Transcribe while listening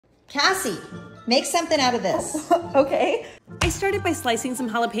Cassie, make something out of this. Okay. I started by slicing some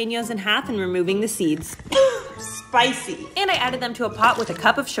jalapeños in half and removing the seeds. Spicy. And I added them to a pot with a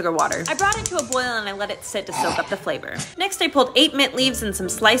cup of sugar water. I brought it to a boil and I let it sit to soak up the flavor. Next I pulled 8 mint leaves and some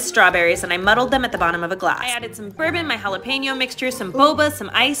sliced strawberries and I muddled them at the bottom of a glass. I added some bourbon, my jalapeno mixture, some boba, some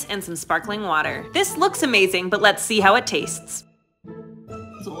ice, and some sparkling water. This looks amazing, but let's see how it tastes.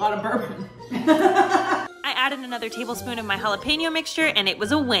 It's a lot of bourbon. I added another tablespoon of my jalapeno mixture and it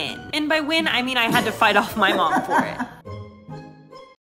was a win. And by win, I mean I had to fight off my mom for it.